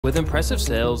With impressive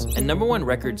sales and #1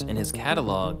 records in his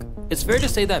catalog, it's fair to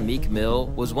say that Meek Mill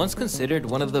was once considered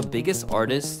one of the biggest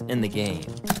artists in the game.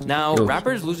 Now,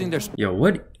 rappers losing their... Yo,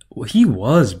 what he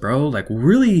was, bro? Like,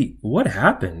 really, what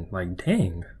happened? Like,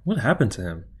 dang, what happened to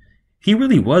him? He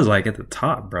really was, like, at the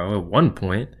top, bro, at one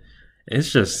point.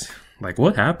 It's just... like,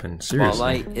 what happened? Seriously.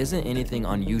 Spotlight isn't anything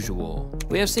unusual.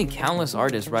 We have seen countless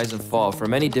artists rise and fall for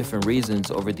many different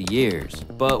reasons over the years.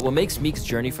 But what makes Meek's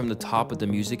journey from the top of the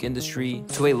music industry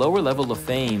to a lower level of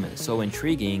fame so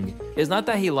intriguing is not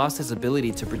that he lost his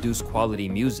ability to produce quality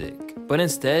music, but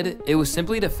instead, it was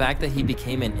simply the fact that he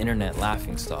became an internet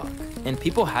laughingstock. And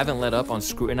people haven't let up on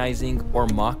scrutinizing or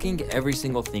mocking every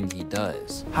single thing he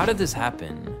does. How did this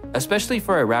happen? Especially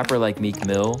for a rapper like Meek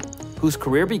Mill, whose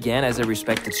career began as a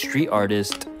respected street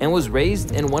artist and was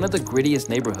raised in one of the grittiest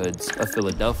neighborhoods of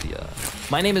Philadelphia.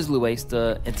 My name is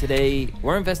Luesta, and today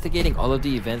we're investigating all of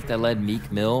the events that led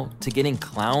Meek Mill to getting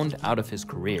clowned out of his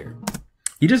career.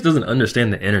 He just doesn't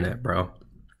understand the internet, bro.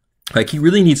 Like, he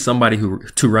really needs somebody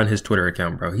to run his Twitter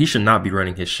account, bro. He should not be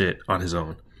running his shit on his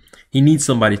own. He needs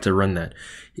somebody to run that.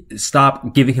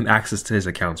 Stop giving him access to his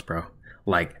accounts, bro.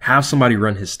 Like, have somebody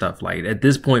run his stuff. Like, at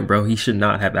this point, bro, he should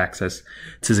not have access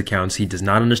to his accounts. He does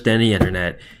not understand the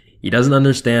internet. He doesn't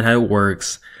understand how it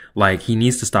works. Like, he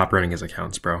needs to stop running his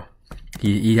accounts, bro.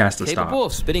 He has to stop. Capable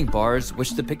of spitting bars,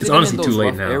 which depicted him in those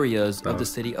rough areas of the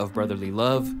city of brotherly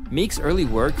love, Meek's early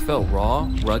work felt raw,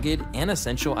 rugged, and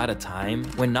essential at a time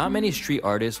when not many street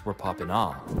artists were popping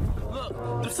off.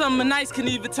 Look, if something nice can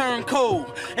even turn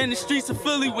cold, in the streets of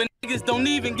Philly when niggas don't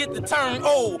even get to turn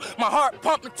old, my heart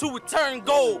pumping to a turn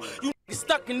gold. You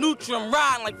stuck in neutral and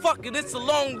riding like fuck it, it's a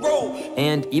long road.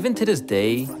 And even to this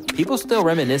day, people still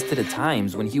reminisce to the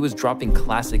times when he was dropping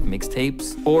classic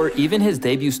mixtapes, or even his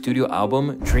debut studio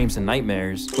album, Dreams and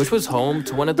Nightmares, which was home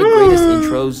to one of the greatest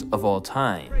intros of all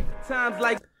time.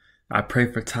 I pray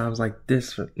for times like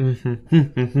this.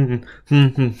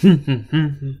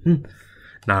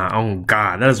 Nah, oh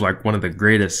god, that is like one of the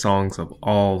greatest songs of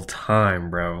all time,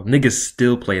 bro. Niggas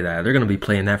still play that. They're gonna be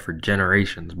playing that for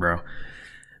generations, bro.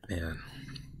 Man.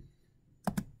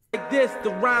 Like this,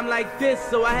 the rhyme like this,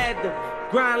 so I had to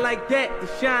grind like that, to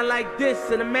shine like this,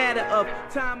 in a matter of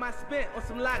time I spent on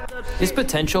some locked up shit. His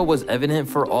potential was evident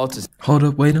for all to see. Hold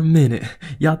up, wait a minute.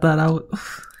 Y'all thought I would...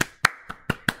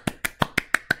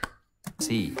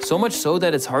 So much so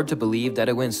that it's hard to believe that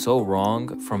it went so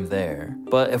wrong from there.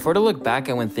 But if we're to look back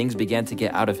at when things began to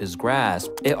get out of his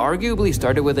grasp, it arguably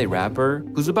started with a rapper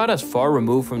who's about as far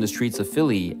removed from the streets of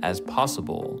Philly as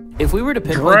possible. If we were to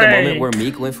pinpoint the moment where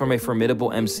Meek went from a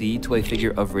formidable MC to a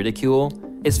figure of ridicule,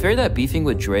 it's fair that beefing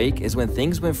with Drake is when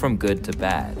things went from good to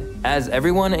bad. As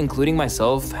everyone, including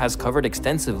myself, has covered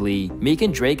extensively, Meek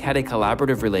and Drake had a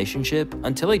collaborative relationship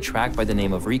until a track by the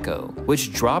name of Rico,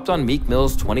 which dropped on Meek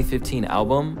Mill's 2015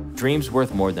 album, Dreams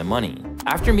Worth More Than Money.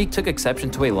 After Meek took exception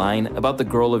to a line about the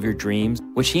girl of your dreams,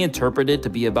 which he interpreted to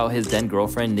be about his then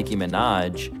girlfriend Nicki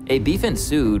Minaj, a beef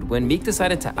ensued when Meek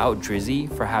decided to out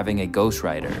Drizzy for having a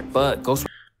ghostwriter. But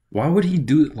why would he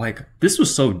do it? Like, this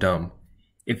was so dumb.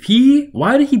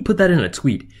 Why did he put that in a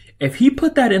tweet? If he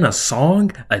put that in a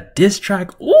song, a diss track,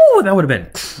 that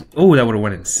would have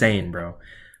went insane, bro.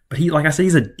 But like I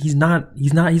said, he's not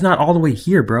all the way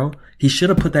here, bro. He should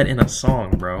have put that in a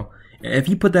song, bro. If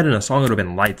he put that in a song, it would have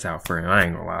been lights out for him. I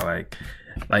ain't gonna lie, like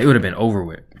it would have been over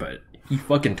with. But he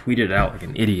fucking tweeted it out like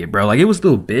an idiot, bro. Like, it was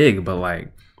still big, but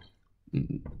like,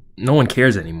 no one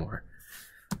cares anymore.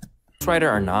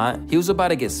 Writer or not, he was about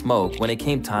to get smoked when it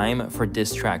came time for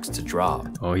diss tracks to drop.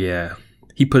 Oh yeah,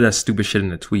 he put that stupid shit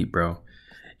in a tweet, bro.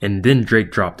 And then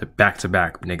Drake dropped it back to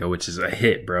back, nigga, which is a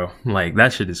hit, bro. Like,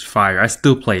 that shit is fire. I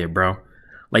still play it, bro.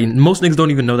 Like, most niggas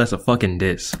don't even know that's a fucking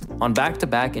diss. On Back to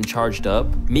Back and Charged Up,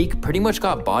 Meek pretty much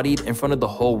got bodied in front of the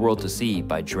whole world to see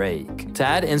by Drake. To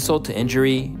add insult to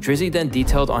injury, Drizzy then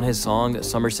detailed on his song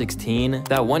Summer 16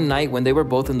 that one night when they were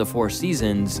both in the Four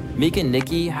Seasons, Meek and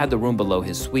Nicki had the room below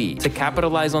his suite. To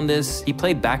capitalize on this, he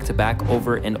played Back to Back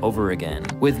over and over again,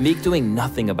 with Meek doing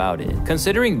nothing about it.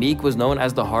 Considering Meek was known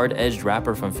as the hard-edged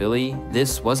rapper from Philly,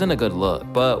 this wasn't a good look.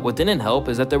 But what didn't help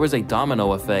is that there was a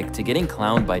domino effect to getting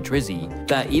clowned by Drizzy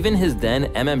that even his then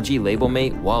MMG label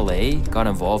mate Wale got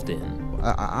involved in.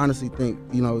 I honestly think,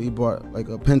 you know, he brought like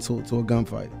a pencil to a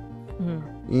gunfight.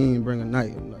 He ain't bring a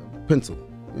knife, a pencil.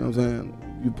 You know what I'm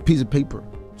saying? You piece of paper.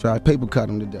 Try to paper cut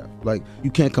him to death. Like,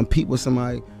 you can't compete with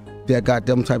somebody that got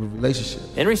them type of relationship.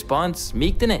 In response,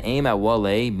 Meek didn't aim at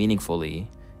Wale meaningfully.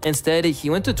 Instead,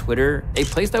 he went to Twitter, a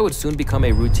place that would soon become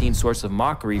a routine source of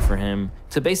mockery for him,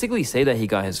 to basically say that he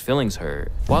got his feelings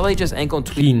hurt. Wale just ain't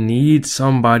He needs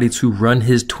somebody to run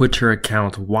his Twitter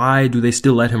account. Why do they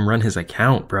still let him run his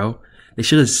account, bro? They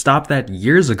should have stopped that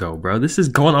years ago, bro. This is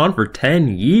going on for 10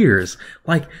 years.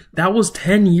 Like, that was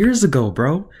 10 years ago,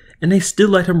 bro. And they still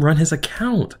let him run his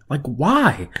account. Like,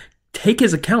 why? Take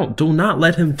his account. Do not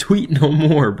let him tweet no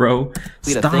more, bro.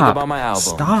 Stop. To think about my album.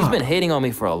 Stop. He's been hating on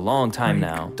me for a long time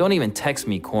now. Don't even text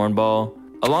me, cornball.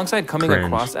 Alongside coming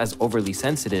across as overly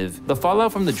sensitive, the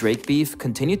fallout from the Drake beef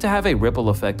continued to have a ripple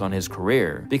effect on his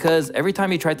career, because every time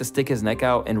he tried to stick his neck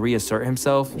out and reassert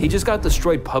himself, he just got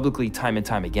destroyed publicly time and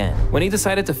time again. When he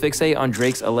decided to fixate on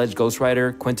Drake's alleged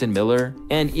ghostwriter, Quentin Miller,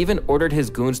 and even ordered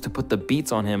his goons to put the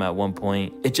beats on him at one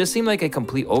point, it just seemed like a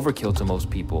complete overkill to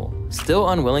most people. Still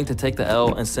unwilling to take the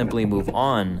L and simply move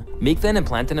on, Meek then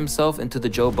implanted himself into the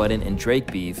Joe Budden and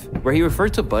Drake beef, where he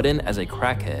referred to Budden as a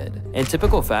crackhead. In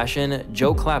typical fashion,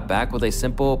 Joe clapped back with a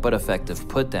simple but effective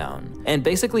putdown, and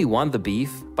basically won the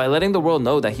beef by letting the world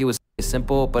know that he was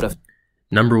simple but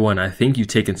Number one, I think you've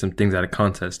taken some things out of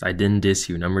context. I didn't diss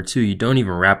you. Number two, you don't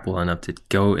even rap well enough to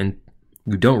go and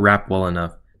you don't rap well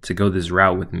enough to go this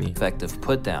route with me. Effective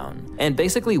putdown, and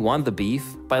basically won the beef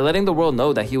by letting the world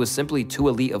know that he was simply too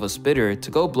elite of a spitter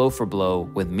to go blow for blow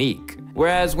with Meek.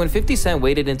 Whereas when 50 Cent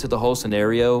waded into the whole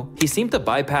scenario, he seemed to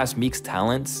bypass Meek's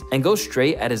talents and go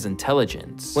straight at his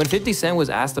intelligence. When 50 Cent was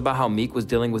asked about how Meek was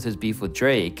dealing with his beef with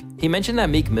Drake, he mentioned that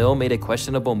Meek Mill made a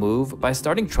questionable move by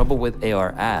starting trouble with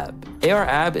AR-Ab.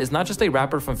 AR-Ab is not just a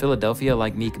rapper from Philadelphia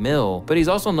like Meek Mill, but he's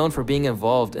also known for being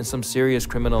involved in some serious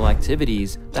criminal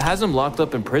activities that has him locked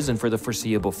up in prison for the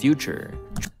foreseeable future.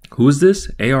 Who's this?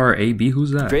 ARAB?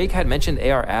 Who's that? Drake had mentioned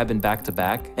AR-Ab in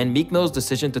back-to-back, and Meek Mill's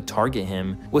decision to target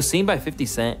him was seen by 50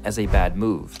 Cent as a bad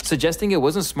move, suggesting it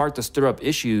wasn't smart to stir up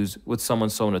issues with someone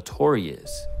so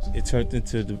notorious. It turned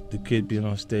into the kid being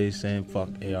on stage saying fuck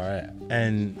AR-Ab.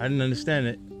 And I didn't understand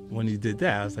it when he did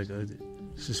that. I was like,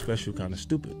 this is special kind of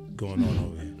stupid going on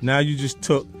over here. Now you just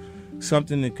took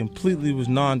something that completely was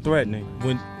non-threatening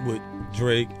with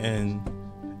Drake and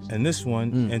this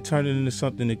one and turn it into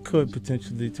something that could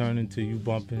potentially turn into you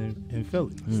bumping in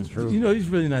Philly. You know, he's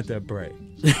really not that bright.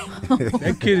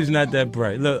 That kid is not that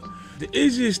bright. Look, the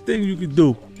easiest thing you could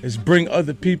do is bring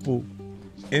other people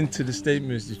into the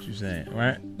statements that you're saying,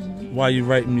 right? While you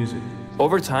write music.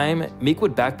 Over time, Meek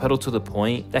would backpedal to the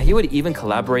point that he would even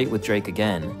collaborate with Drake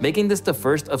again, making this the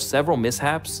first of several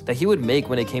mishaps that he would make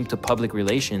when it came to public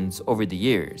relations over the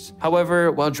years.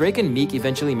 However, while Drake and Meek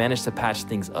eventually managed to patch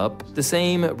things up, the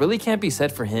same really can't be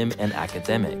said for him and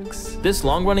Academics. This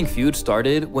long-running feud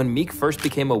started when Meek first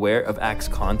became aware of Ac's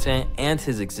content and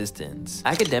his existence.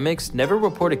 Academics never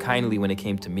reported kindly when it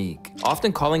came to Meek,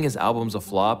 often calling his albums a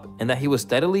flop and that he was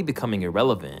steadily becoming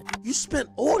irrelevant. You spent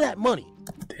all that money.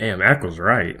 Damn, Ack was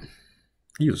right.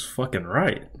 He was fucking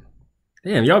right.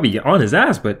 Damn, y'all be on his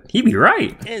ass, but he be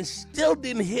right. And still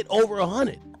didn't hit over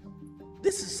 100.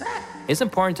 This is sad. It's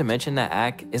important to mention that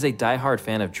Ack is a diehard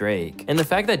fan of Drake, and the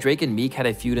fact that Drake and Meek had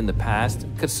a feud in the past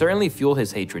could certainly fuel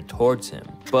his hatred towards him.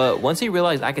 But once he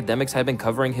realized Academics had been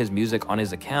covering his music on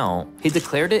his account, he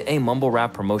declared it a mumble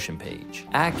rap promotion page.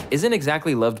 Ack isn't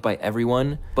exactly loved by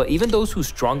everyone, but even those who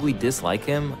strongly dislike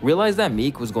him realized that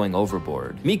Meek was going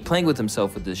overboard. Meek playing with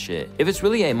himself with this shit. If it's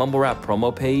really a mumble rap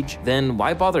promo page, then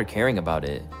why bother caring about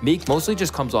it? Meek mostly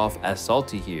just comes off as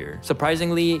salty here.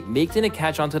 Surprisingly, Meek didn't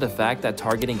catch on to the fact that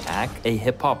targeting Ack, a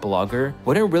hip-hop blogger,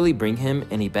 wouldn't really bring him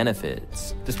any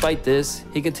benefits. Despite this,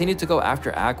 he continued to go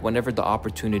after Ack whenever the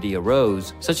opportunity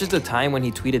arose, such as the time when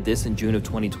he tweeted this in June of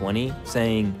 2020,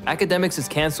 saying, "Academics is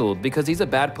cancelled because he's a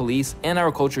bad police and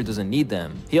our culture doesn't need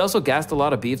them." He also gassed a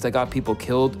lot of beef that got people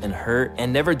killed and hurt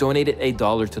and never donated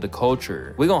 $1 to the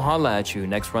culture. We gon' holla at you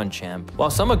next run, champ.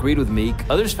 While some agreed with Meek,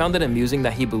 others found it amusing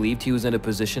that he believed he was in a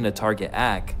position to target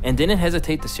Ack and didn't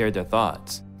hesitate to share their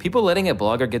thoughts. People letting a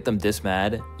blogger get them this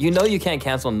mad? You know you can't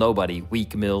cancel nobody,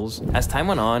 weak Mills. As time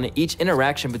went on, each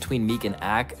interaction between Meek and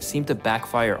Ack seemed to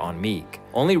backfire on Meek,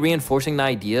 only reinforcing the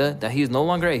idea that he is no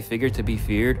longer a figure to be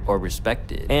feared or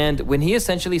respected. And when he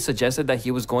essentially suggested that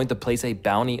he was going to place a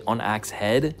bounty on Ack's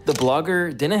head, the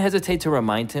blogger didn't hesitate to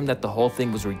remind him that the whole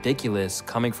thing was ridiculous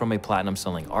coming from a platinum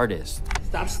selling artist.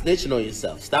 Stop snitching on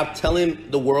yourself. Stop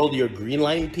telling the world you're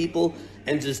greenlighting people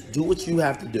and just do what you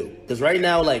have to do. Because right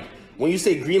now, like, when you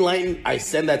say green lighting, I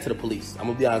send that to the police. I'm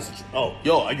gonna be honest with you. Oh,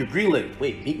 yo, are you green lit?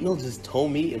 Wait, Meek Mill just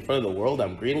told me in front of the world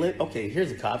I'm green lit? Okay, here's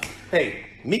the cops. Hey,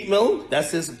 Meek Mill, that's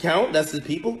his account, that's his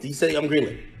people. He say I'm green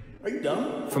lit. Are you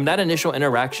dumb? From that initial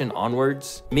interaction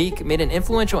onwards, Meek made an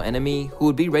influential enemy who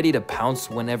would be ready to pounce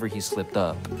whenever he slipped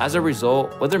up. As a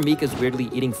result, whether Meek is weirdly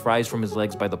eating fries from his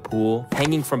legs by the pool,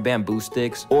 hanging from bamboo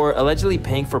sticks, or allegedly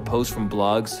paying for posts from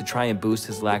blogs to try and boost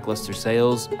his lackluster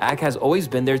sales, Ak has always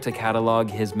been there to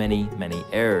catalog his many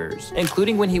errors,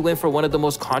 including when he went for one of the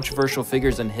most controversial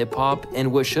figures in hip-hop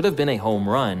in what should have been a home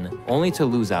run, only to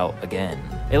lose out again.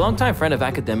 A longtime friend of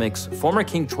academics, former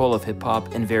king troll of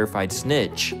hip-hop and verified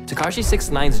snitch, Tekashi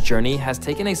 6ix9ine's journey has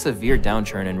taken a severe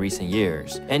downturn in recent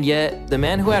years, and yet the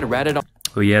man who had ratted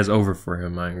Well, yeah, it's over for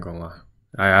him, I ain't gonna lie.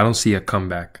 I don't see a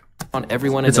comeback. on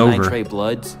everyone in It's the over. 9 Trey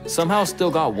Bloods, somehow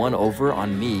still got one over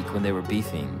on Meek when they were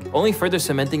beefing, only further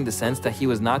cementing the sense that he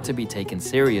was not to be taken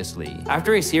seriously.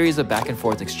 After a series of back and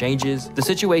forth exchanges, the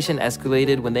situation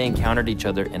escalated when they encountered each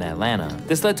other in Atlanta.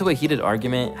 This led to a heated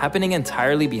argument happening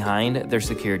entirely behind their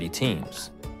security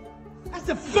teams. That's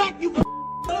a fact, you.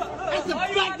 That's a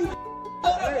fact, you.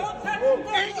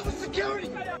 Hey, you security.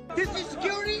 This is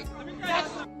security. That's.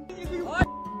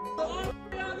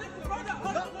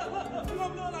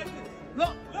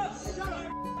 Look, shut up.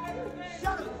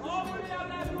 Shut up.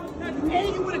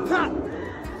 And you with a cop.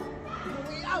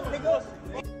 We out, nigga.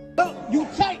 Look, you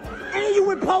tight. And you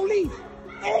with police.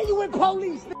 And you with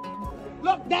police.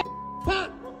 Look, that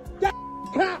cop. That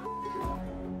cop.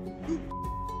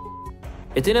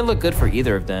 It didn't look good for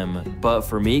either of them, but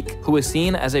for Meek, who was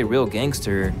seen as a real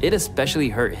gangster, it especially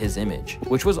hurt his image,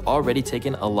 which was already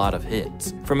taking a lot of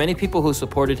hits. For many people who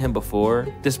supported him before,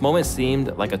 this moment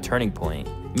seemed like a turning point.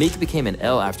 Meek became an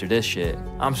L after this shit.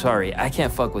 I'm sorry, I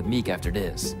can't fuck with Meek after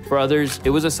this. For others, it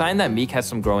was a sign that Meek had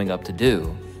some growing up to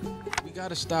do. We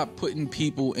gotta stop putting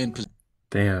people in position.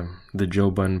 Damn, the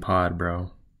Joe Budden pod,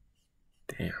 bro.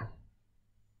 Damn.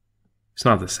 It's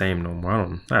not the same no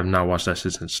more. I have not watched that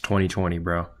shit since 2020,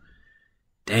 bro.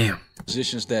 Damn.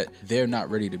 Positions that they're not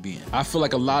ready to be in. I feel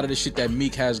like a lot of the shit that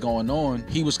Meek has going on,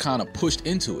 he was kind of pushed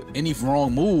into it. Any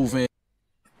wrong move and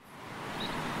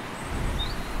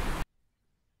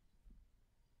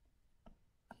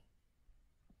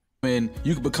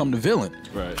you could become the villain.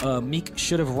 Right. Meek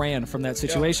should have ran from that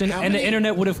situation, and the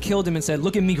internet would have killed him and said,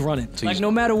 look at Meek running. Like, no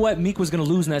matter what, Meek was gonna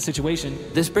lose in that situation.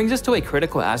 This brings us to a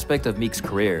critical aspect of Meek's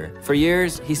career. For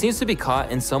years, he seems to be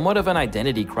caught in somewhat of an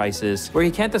identity crisis where he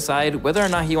can't decide whether or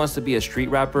not he wants to be a street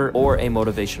rapper or a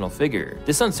motivational figure.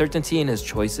 This uncertainty in his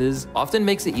choices often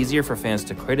makes it easier for fans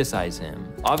to criticize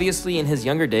him. Obviously, in his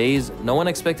younger days, no one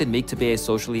expected Meek to be a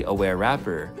socially aware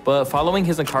rapper, but following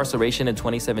his incarceration in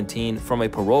 2017 from a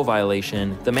parole violation,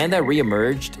 the man that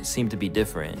re-emerged seemed to be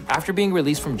different. After being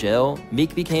released from jail,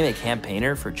 Meek became a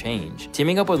campaigner for change,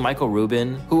 teaming up with Michael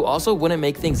Rubin, who also wouldn't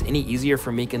make things any easier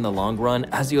for Meek in the long run.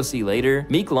 As you'll see later,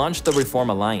 Meek launched the Reform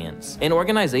Alliance, an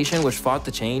organization which fought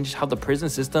to change how the prison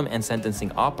system and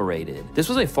sentencing operated. This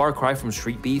was a far cry from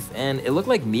street beef, and it looked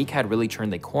like Meek had really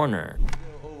turned the corner.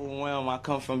 I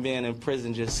come from being in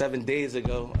prison just 7 days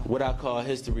ago, what I call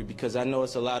history, because I know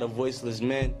it's a lot of voiceless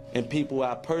men and people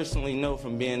I personally know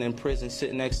from being in prison,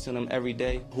 sitting next to them every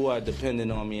day, who are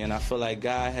dependent on me. And I feel like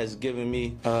God has given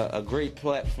me a great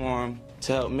platform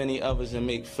to help many others and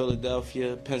make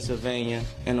Philadelphia, Pennsylvania,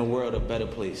 and the world a better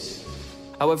place.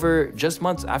 However, just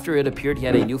months after it appeared he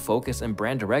had a new focus and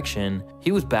brand direction,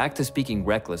 he was back to speaking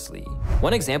recklessly.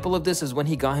 One example of this is when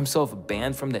he got himself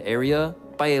banned from the area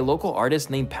by a local artist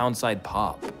named Poundside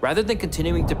Pop. Rather than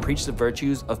continuing to preach the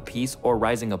virtues of peace or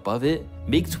rising above it,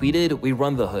 Meek tweeted, "We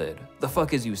run the hood. The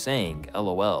fuck is you saying?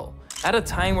 LOL." At a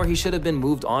time where he should have been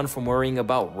moved on from worrying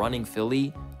about running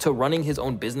Philly to running his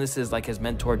own businesses like his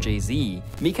mentor Jay-Z,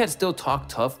 Meek had still talked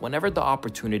tough whenever the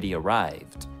opportunity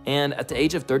arrived. And at the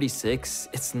age of 36,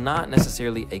 it's not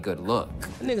necessarily a good look.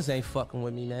 Niggas ain't fucking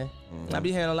with me, man. I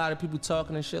be hearing a lot of people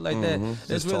talking and shit like that.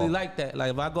 It's really like that.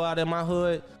 Like, if I go out in my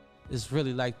hood, it's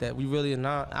really like that. We really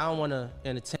not. I don't want to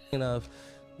entertain of.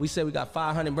 We say we got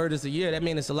 500 murders a year. That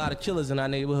means it's a lot of killers in our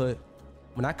neighborhood.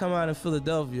 When I come out in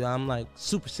Philadelphia, I'm like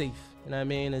super safe. You know what I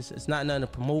mean? It's not nothing to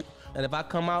promote. And if I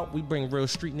come out, we bring real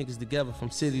street niggas together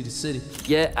from city to city.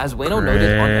 Yet, as Wayno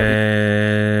noted on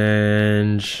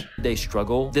everyday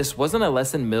struggle, this wasn't a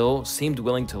lesson Mill seemed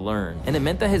willing to learn, and it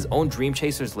meant that his own Dream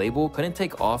Chasers label couldn't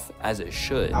take off as it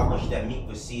should. I wish that Meek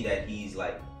would see that he's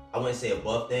like, I wouldn't say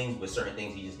above things, but certain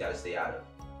things he just gotta stay out of.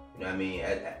 You know what I mean?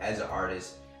 As an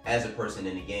artist, as a person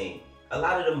in the game, a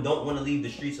lot of them don't want to leave the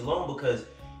streets alone because,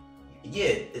 yeah,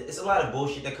 it's a lot of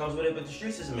bullshit that comes with it, but the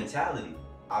streets is a mentality.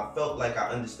 I felt like I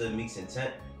understood Meek's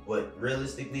intent, but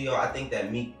realistically, I think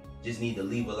that Meek just need to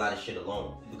leave a lot of shit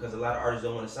alone because a lot of artists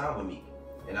don't want to sign with Meek.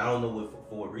 And I don't know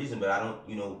for what reason, but I don't,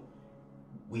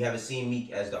 we haven't seen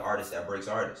Meek as the artist that breaks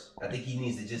artists. I think he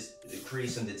needs to just create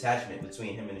some detachment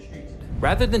between him and the streets.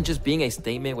 Rather than just being a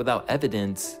statement without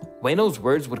evidence, Wayno's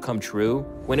words would come true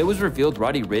when it was revealed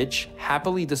Roddy Ricch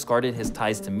happily discarded his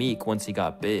ties to Meek once he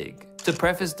got big. To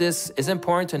preface this, it's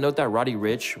important to note that Roddy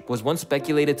Ricch was once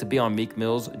speculated to be on Meek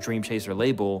Mill's Dream Chaser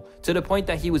label, to the point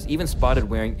that he was even spotted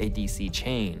wearing a DC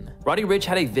chain. Roddy Ricch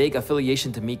had a vague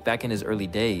affiliation to Meek back in his early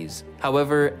days.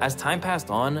 However, as time passed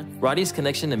on, Roddy's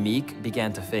connection to Meek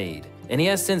began to fade. And he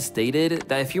has since stated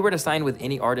that if he were to sign with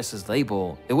any artist's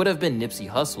label, it would have been Nipsey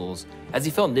Hussle's, as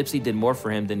he felt Nipsey did more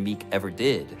for him than Meek ever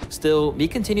did. Still,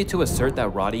 Meek continued to assert that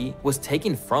Roddy was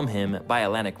taken from him by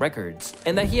Atlantic Records,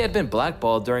 and that he had been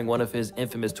blackballed during one of his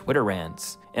infamous Twitter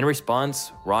rants. In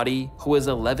response, Roddy, who is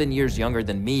 11 years younger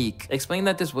than Meek, explained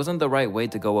that this wasn't the right way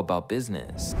to go about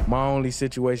business. My only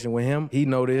situation with him, he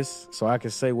know this, so I can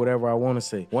say whatever I want to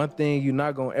say. One thing you're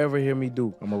not gonna ever hear me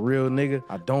do, I'm a real nigga.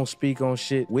 I don't speak on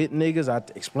shit with niggas. I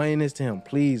explain this to him.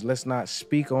 Please, let's not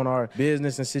speak on our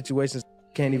business and situations.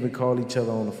 Can't even call each other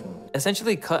on the phone.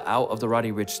 Essentially cut out of the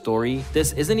Roddy Ricch story,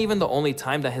 this isn't even the only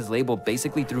time that his label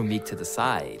basically threw Meek to the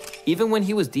side. Even when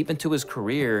he was deep into his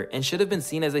career and should have been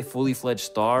seen as a fully fledged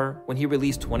star when he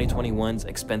released 2021's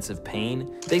Expensive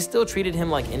Pain, they still treated him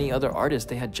like any other artist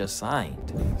they had just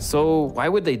signed. So why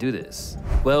would they do this?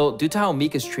 Well, due to how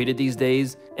Meek is treated these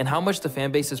days and how much the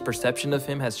fanbase's perception of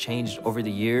him has changed over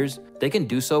the years, they can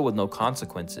do so with no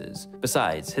consequences.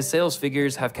 Besides, his sales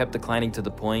figures have kept declining to the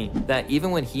point that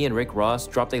even when he and Rick Ross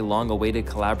dropped a long-awaited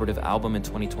collaborative album in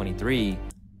 2023,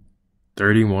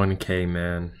 31K,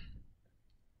 man.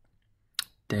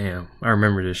 Damn, I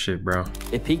remember this shit, bro.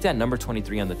 It peaked at number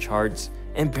 23 on the charts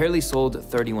and barely sold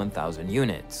 31,000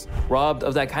 units. Robbed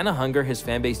of that kind of hunger his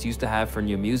fanbase used to have for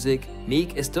new music,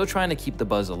 Meek is still trying to keep the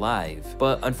buzz alive.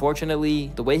 But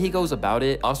unfortunately, the way he goes about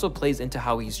it also plays into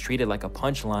how he's treated like a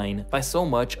punchline by so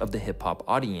much of the hip-hop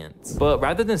audience. But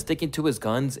rather than sticking to his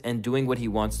guns and doing what he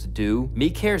wants to do,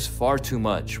 Meek cares far too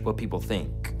much what people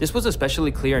think. This was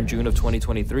especially clear in June of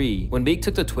 2023, when Meek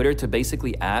took to Twitter to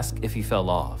basically ask if he fell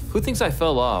off. Who thinks I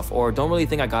fell off, or don't really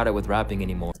think I got it with rapping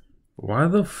anymore? Why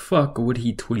the fuck would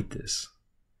he tweet this?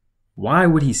 Why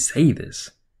would he say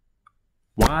this?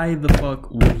 Why the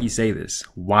fuck would he say this?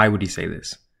 Why would he say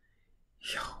this?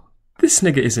 Yo, this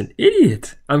nigga is an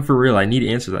idiot. I'm for real. I need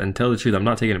answers. And tell the truth, I'm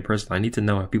not taking it personal. I need to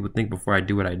know how people think before I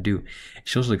do what I do.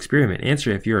 Social experiment. Answer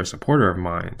if you're a supporter of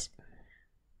mine.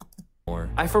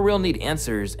 I for real need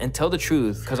answers, and tell the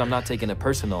truth because I'm not taking it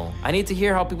personal. I need to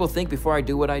hear how people think before I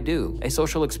do what I do. A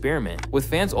social experiment. With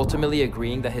fans ultimately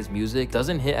agreeing that his music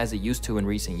doesn't hit as it used to in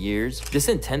recent years, this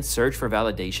intense search for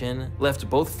validation left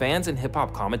both fans and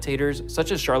hip-hop commentators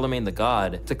such as Charlemagne the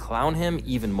God to clown him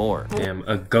even more. Damn,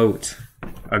 a goat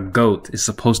is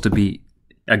supposed to be...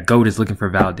 A goat is looking for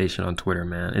validation on Twitter,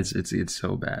 man. It's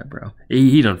so bad, bro.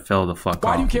 He done fell the fuck off,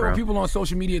 Why do you care bro. what people on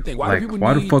social media think? Why do people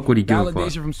why need the fuck would he give a fuck?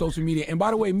 validation from social media? And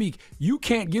by the way, Meek, you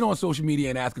can't get on social media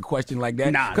and ask a question like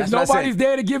that Nah, because that's what I nobody's said.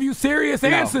 there to give you serious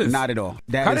answers. Not at all.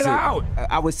 Cut it out.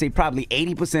 I would say probably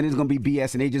 80% is going to be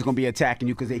BS and they just going to be attacking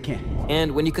you because they can.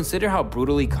 And when you consider how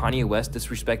brutally Kanye West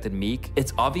disrespected Meek,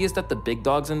 it's obvious that the big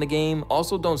dogs in the game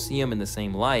also don't see him in the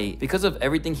same light because of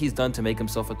everything he's done to make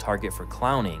himself a target for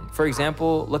clowning. For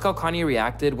example, look how Kanye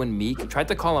reacted when Meek tried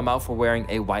to call him out for wearing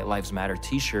a White Lives Matter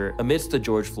t-shirt amidst the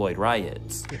George Floyd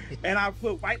riots. And I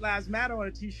put White Lives Matter on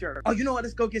a t-shirt. Oh, you know what?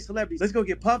 Let's go get celebrities. Let's go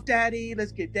get Puff Daddy.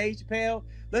 Let's get Dave Chappelle.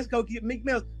 Let's go get Meek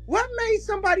Mills. What made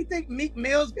somebody think Meek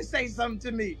Mills could say something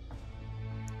to me?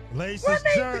 Lace's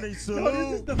journey, salute. No,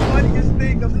 this is the funniest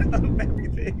thing of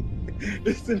everything.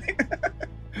 Listen.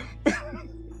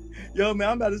 Yo, man,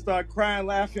 I'm about to start crying,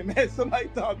 laughing, man. Somebody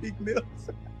thought Meek Mills.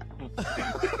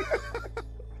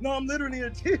 No, I'm literally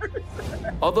in tears.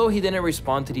 Although he didn't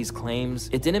respond to these claims,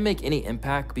 it didn't make any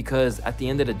impact because at the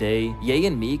end of the day, Ye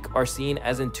and Meek are seen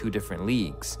as in two different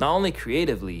leagues, not only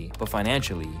creatively, but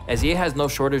financially. As Ye has no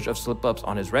shortage of slip-ups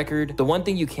on his record, the one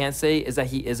thing you can't say is that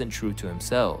he isn't true to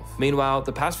himself. Meanwhile,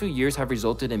 the past few years have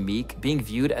resulted in Meek being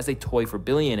viewed as a toy for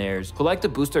billionaires who like to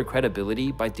boost their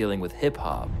credibility by dealing with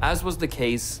hip-hop, as was the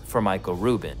case for Michael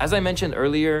Rubin. As I mentioned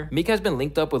earlier, Meek has been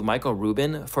linked up with Michael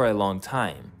Rubin for a long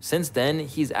time. Since then,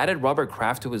 he's added Robert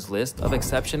Kraft to his list of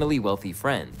exceptionally wealthy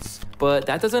friends. But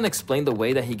that doesn't explain the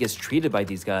way that he gets treated by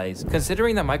these guys,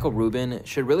 considering that Michael Rubin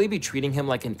should really be treating him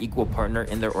like an equal partner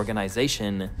in their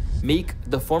organization. Meek,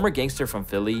 the former gangster from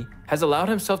Philly, has allowed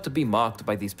himself to be mocked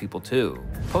by these people too,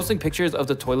 posting pictures of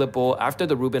the toilet bowl after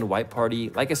the Rubin white party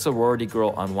like a sorority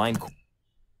girl on Wine.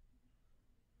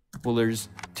 schoolers,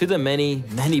 to the many,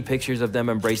 many pictures of them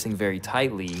embracing very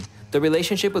tightly, the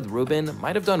relationship with Ruben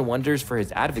might have done wonders for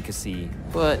his advocacy,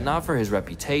 but not for his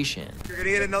reputation. You're gonna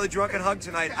get another drunken hug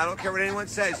tonight. I don't care what anyone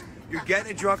says. You're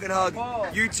getting a drunken hug.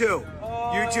 You too.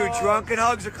 You too. Drunken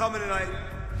hugs are coming tonight.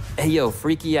 Hey yo,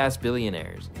 freaky ass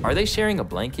billionaires. Are they sharing a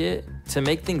blanket? To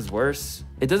make things worse,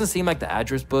 it doesn't seem like the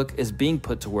address book is being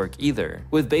put to work either.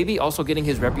 With Baby also getting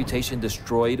his reputation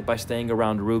destroyed by staying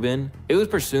around Ruben, it was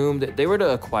presumed they were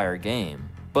to acquire game.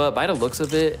 But by the looks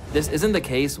of it, this isn't the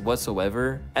case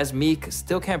whatsoever, as Meek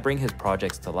still can't bring his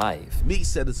projects to life. Meek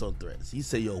said this on Threads. He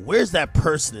said, yo, where's that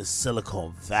person in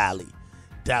Silicon Valley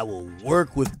that will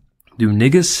work with... Do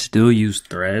niggas still use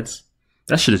Threads?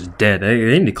 That shit is dead.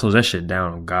 They need to close that shit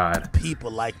down, oh God.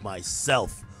 people like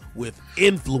myself with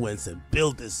influence and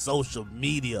build this social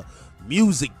media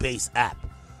music-based app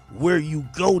where you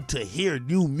go to hear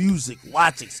new music,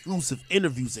 watch exclusive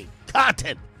interviews and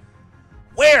content.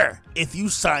 Where, if you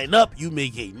sign up, you may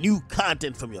get new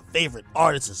content from your favorite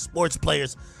artists and sports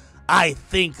players. I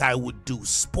think I would do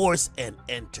sports and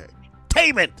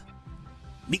entertainment.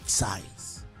 Meek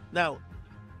science. Now,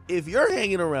 if you're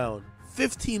hanging around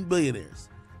 15 billionaires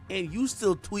and you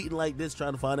still tweeting like this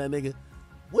trying to find that nigga,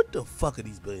 what the fuck are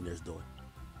these billionaires doing?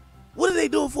 What are they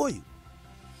doing for you?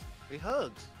 They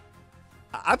hugs.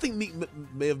 I think Meek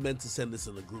may have meant to send this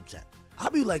in a group chat. I'll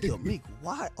be like, yo, Meek,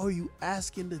 why are you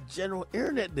asking the general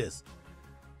internet this?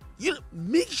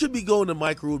 Meek should be going to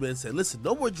Mike Rubin and say, listen,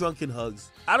 no more drunken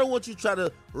hugs. I don't want you to try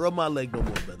to rub my leg no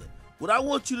more, brother. What I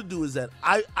want you to do is that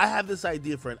I have this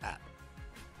idea for an app.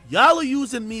 Y'all are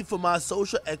using me for my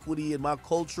social equity and my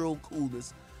cultural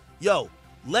coolness. Yo,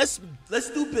 let's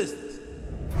do business.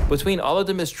 Between all of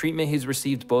the mistreatment he's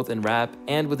received both in rap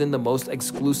and within the most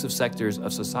exclusive sectors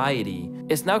of society,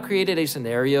 it's now created a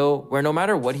scenario where no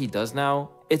matter what he does now,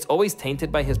 it's always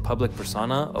tainted by his public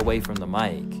persona away from the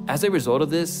mic. As a result of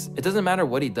this, it doesn't matter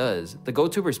what he does, the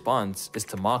go-to response is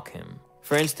to mock him.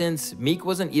 For instance, Meek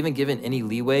wasn't even given any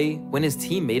leeway when his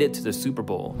team made it to the Super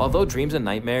Bowl. Although Dreams and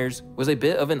Nightmares was a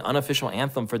bit of an unofficial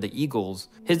anthem for the Eagles,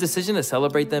 his decision to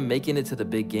celebrate them making it to the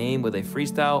big game with a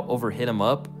freestyle over Hit 'Em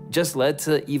Up just led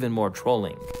to even more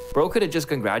trolling. Bro could have just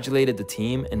congratulated the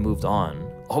team and moved on,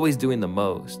 always doing the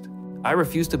most. I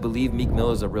refuse to believe Meek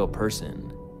Mill is a real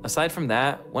person. Aside from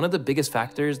that, one of the biggest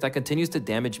factors that continues to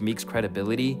damage Meek's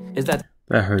credibility is that—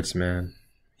 That hurts, man.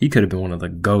 He could have been one of the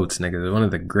GOATs, nigga. One of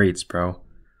the greats, bro.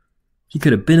 He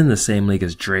could have been in the same league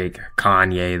as Drake,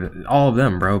 Kanye, all of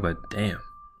them, bro. But damn,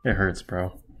 it hurts,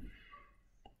 bro.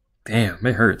 Damn,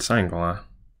 it hurts. I ain't gonna lie.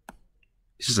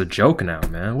 It's just a joke now,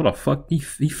 man. What the fuck? He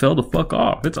fell the fuck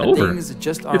off. It's over. Things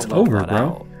just aren't It's well over, thought bro.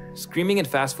 out. Screaming in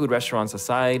fast food restaurants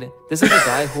aside, this is a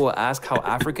guy who will ask how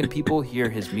African people hear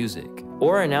his music,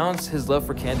 or announce his love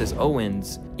for Candace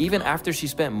Owens, even after she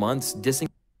spent months dissing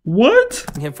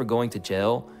him for going to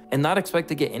jail, and not expect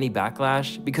to get any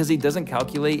backlash because he doesn't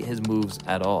calculate his moves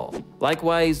at all.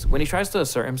 Likewise, when he tries to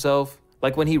assert himself,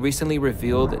 like when he recently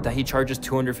revealed that he charges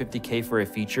 $250K for a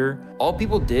feature, all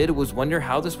people did was wonder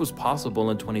how this was possible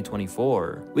in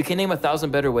 2024. We can name 1,000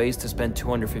 better ways to spend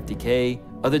 $250K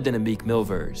other than a Meek Mill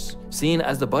verse. Seen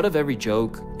as the butt of every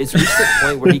joke, it's reached the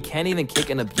point where he can't even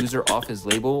kick an abuser off his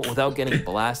label without getting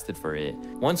blasted for it.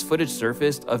 Once footage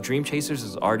surfaced of Dream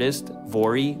Chasers' artist,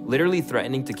 Vori, literally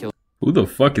threatening to kill Who the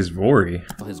fuck is Vori?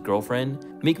 his girlfriend,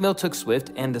 Meek Mill took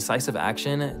swift and decisive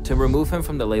action to remove him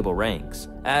from the label ranks.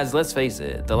 As, let's face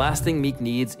it, the last thing Meek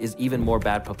needs is even more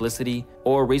bad publicity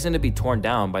or reason to be torn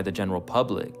down by the general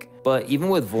public. But even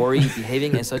with Vori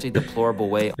behaving in such a deplorable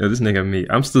way— Yo, this nigga Meek,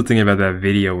 I'm still thinking about that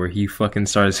video where he fucking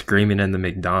started screaming in the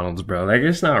McDonald's, bro. Like,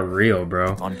 it's not real,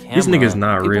 bro. on camera, This nigga's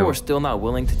not people real. were still not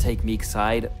willing to take Meek's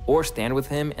side or stand with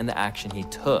him in the action he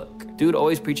took. Dude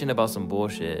always preaching about some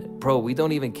bullshit. Bro, we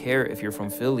don't even care if you're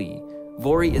from Philly.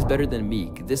 Vori is better than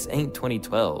Meek. This ain't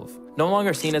 2012. No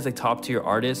longer seen as a top-tier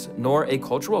artist, nor a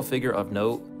cultural figure of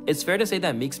note, it's fair to say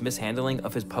that Meek's mishandling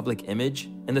of his public image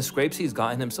and the scrapes he's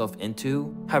gotten himself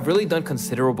into have really done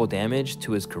considerable damage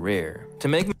to his career. To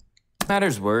make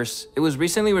matters worse, it was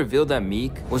recently revealed that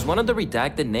Meek was one of the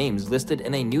redacted names listed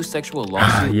in a new sexual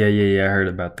lawsuit Yeah, I heard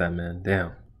about that, man.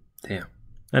 Damn.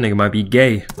 That nigga might be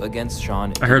gay. against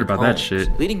Sean. I heard about that Combs,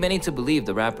 shit. leading many to believe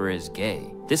the rapper is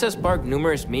gay. This has sparked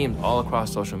numerous memes all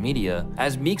across social media,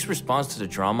 as Meek's response to the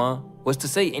drama was to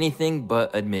say anything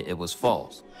but admit it was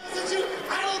false.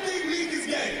 I don't think Meek is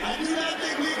gay. I do not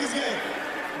think Meek is gay.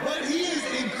 But he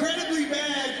is incredibly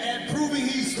bad at proving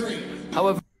he's straight.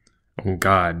 However, Oh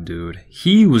God, dude.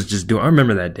 He was just doing, I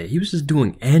remember that day. He was just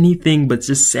doing anything but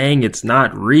just saying it's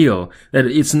not real. That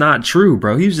it's not true,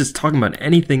 bro. He was just talking about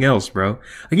anything else, bro.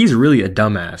 Like, he's really a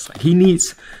dumbass. Like, he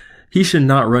needs He should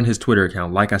not run his Twitter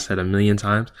account. Like I said a million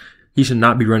times, he should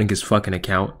not be running his fucking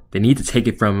account. They need to take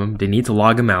it from him. They need to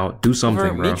log him out. Do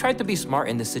something, bro. Meek tried to be smart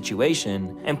in this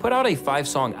situation and put out a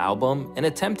 5-song album in an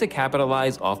attempt to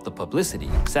capitalize off the publicity.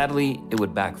 Sadly, it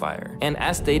would backfire. And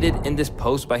as stated in this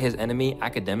post by his enemy,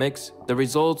 Academics, the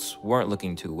results weren't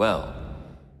looking too well.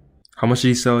 How much did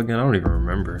he sell again? I don't even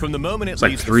remember. From the moment it's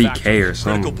like 3K or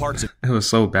something. parts of It was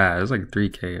so bad. It was like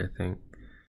 3K, I think.